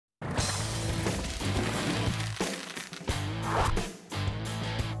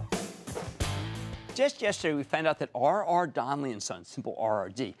Just yesterday, we found out that R.R. Donnelley & Sons, simple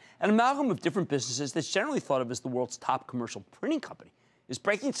RRD, an amalgam of different businesses that's generally thought of as the world's top commercial printing company, is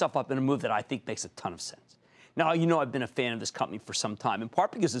breaking itself up in a move that I think makes a ton of sense. Now, you know I've been a fan of this company for some time, in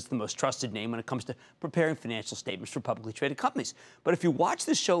part because it's the most trusted name when it comes to preparing financial statements for publicly traded companies. But if you watched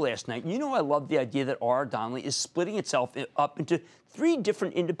this show last night, you know I love the idea that R.R. Donnelley is splitting itself up into 3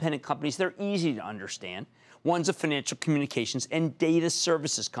 different independent companies that are easy to understand. One's a financial communications and data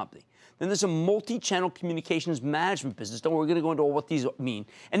services company. Then there's a multi-channel communications management business. Don't worry, we're going to go into all what these mean.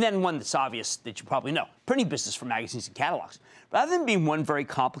 And then one that's obvious that you probably know, printing business for magazines and catalogs. Rather than being one very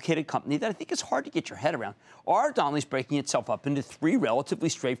complicated company that I think is hard to get your head around, R.R. Donnelley's breaking itself up into 3 relatively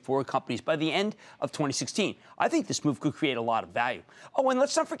straightforward companies by the end of 2016. I think this move could create a lot of value. Oh, and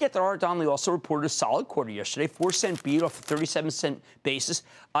let's not forget that R.R. Donnelley also reported a solid quarter yesterday, 4-cent beat off a 37-cent basis,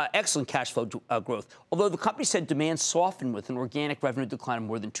 excellent cash flow growth, although the company said demand softened with an organic revenue decline of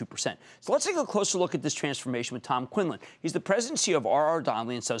more than 2%. So let's take a closer look at this transformation with Tom Quinlan. He's the president and CEO of R.R.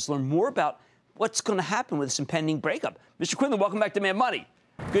 Donnelley & Sons to learn more about what's going to happen with this impending breakup. Mr. Quinlan, welcome back to Mad Money.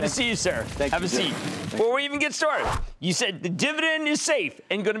 Good to see you, sir. Have a seat. Before we even get started, you said the dividend is safe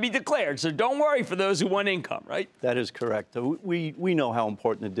and going to be declared, so don't worry for those who want income, right? That is correct. We know how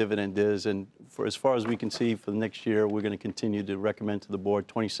important the dividend is, and for as far as we can see for the next year, we're going to continue to recommend to the board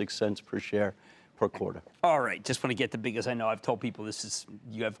 26 cents per share per quarter. All right, just want to get the biggest. I know I've told people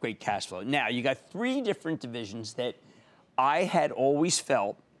you have great cash flow. Now, you got 3 different divisions that I had always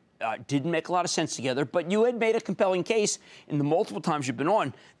felt didn't make a lot of sense together, but you had made a compelling case in the multiple times you've been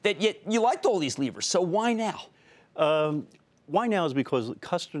on that you liked all these levers. So why now? Why now is because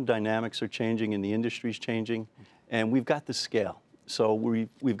customer dynamics are changing and the industry's changing, and we've got the scale. So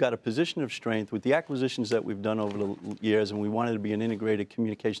we've got a position of strength with the acquisitions that we've done over the years, and we wanted to be an integrated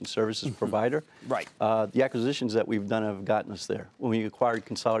communication services provider. Right. The acquisitions that we've done have gotten us there. When we acquired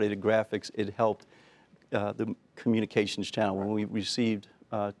Consolidated Graphics, it helped the communications channel. When we received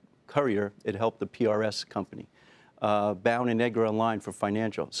Courier, it helped the PRS company. Bound and Edgar Online for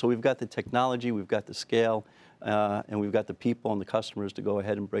financial. So we've got the technology, we've got the scale, and we've got the people and the customers to go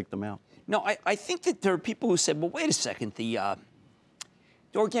ahead and break them out. No, I think that there are people who said, well, wait a second, the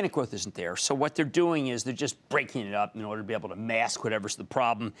organic growth isn't there. So what they're doing is they're just breaking it up in order to be able to mask whatever's the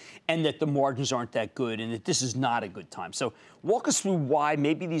problem, and that the margins aren't that good, and that this is not a good time. So walk us through why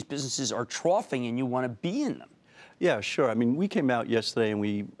maybe these businesses are troughing and you want to be in them. Yeah, sure. I mean, we came out yesterday and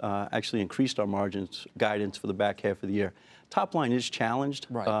we actually increased our margins guidance for the back half of the year. Top line is challenged,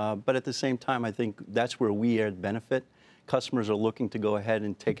 right. But at the same time, I think that's where we add benefit. Customers are looking to go ahead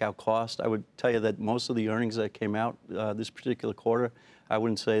and take out cost. I would tell you that most of the earnings that came out this particular quarter, I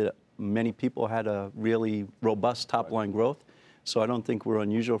wouldn't say that many people had a really robust top-line growth. So I don't think we're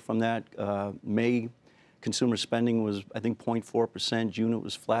unusual from that. May consumer spending was, I think, 0.4%. June it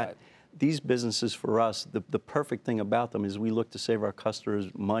was flat. Right. These businesses, for us, the perfect thing about them is we look to save our customers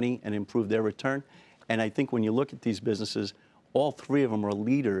money and improve their return. And I think when you look at these businesses, all 3 of them are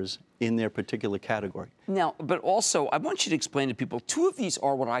leaders in their particular category. Now, but also, I want you to explain to people, 2 of these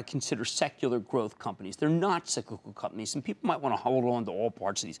are what I consider secular growth companies. They're not cyclical companies, and people might want to hold on to all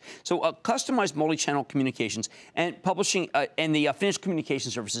parts of these. So customized multi-channel communications and publishing and the financial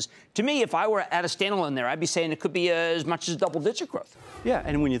communication services, to me, if I were at a standalone there, I'd be saying it could be as much as double-digit growth. Yeah,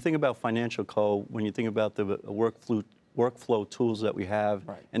 and when you think about Financial Co., when you think about the workflow tools that we have,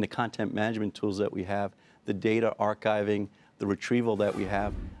 right, and the content management tools that we have, the data archiving, the retrieval that we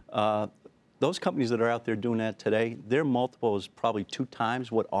have, those companies that are out there doing that today, their multiple is probably 2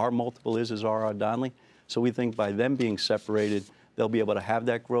 times what our multiple is R.R. Donnelley. So we think by them being separated, they'll be able to have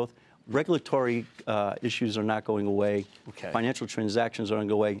that growth. Regulatory issues are not going away. Okay. Financial transactions aren't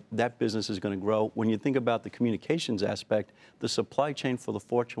going away. That business is going to grow. When you think about the communications aspect, the supply chain for the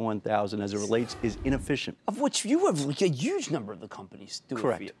Fortune 1000 as it relates is inefficient. Of which you have a huge number of the companies doing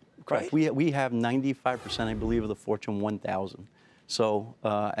Correct. For you. Correct. Right? We have 95%, I believe, of the Fortune 1000. So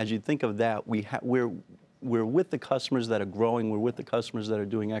as you think of that, we're with the customers that are growing. We're with the customers that are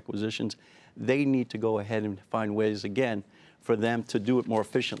doing acquisitions. They need to go ahead and find ways, again, for them to do it more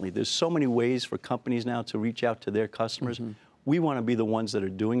efficiently. There's so many ways for companies now to reach out to their customers. Mm-hmm. We want to be the ones that are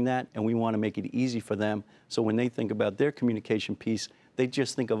doing that, and we want to make it easy for them. So when they think about their communication piece, they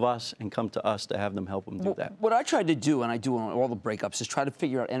just think of us and come to us to have them help them do that. What I tried to do, and I do on all the breakups, is try to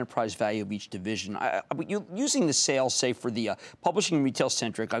figure out enterprise value of each division. Using the sales, say, for the publishing and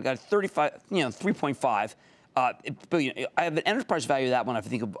retail-centric, I've got 3.5 billion. I have an enterprise value of that one. I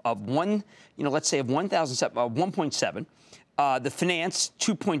think of one, let's say of 1.7. The finance,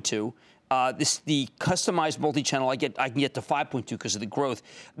 2.2. The customized multi-channel, I can get to 5.2 because of the growth.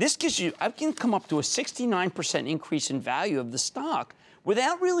 This gives you, I can come up to a 69% increase in value of the stock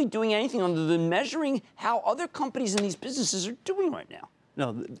without really doing anything other than measuring how other companies in these businesses are doing right now.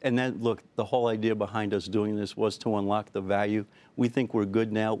 No, and then, look, the whole idea behind us doing this was to unlock the value. We think we're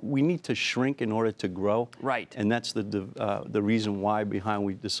good now. We need to shrink in order to grow. Right. And that's the reason why behind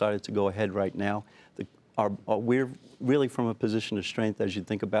we decided to go ahead right now. We're really from a position of strength as you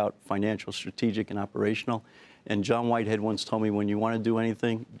think about financial, strategic, and operational. And John Whitehead once told me, when you want to do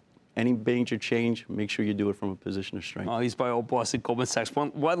anything, any major change, make sure you do it from a position of strength. Oh, he's my old boss at Goldman Sachs.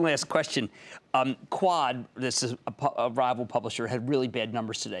 One last question. Quad, this is a rival publisher, had really bad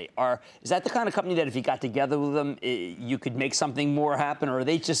numbers today. Is that the kind of company that if you got together with them, you could make something more happen, or are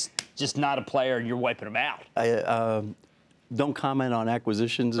they just not a player and you're wiping them out? Don't comment on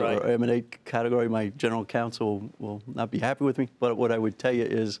acquisitions or M&A category. My general counsel will not be happy with me. But what I would tell you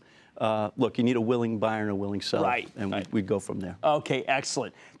is, look, you need a willing buyer and a willing seller. Right. And we go from there. Okay,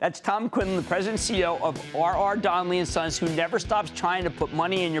 excellent. That's Tom Quinlan, the president and CEO of R.R. Donnelley & Sons, who never stops trying to put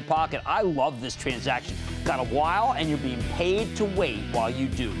money in your pocket. I love this transaction. Got a while, and you're being paid to wait while you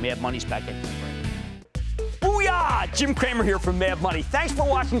do. Mad Money's back at you. Booyah! Jim Cramer here from Mad Money. Thanks for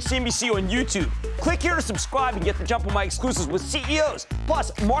watching CNBC on YouTube. Click here to subscribe and get the jump on my exclusives with CEOs,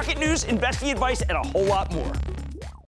 plus market news, investing advice, and a whole lot more.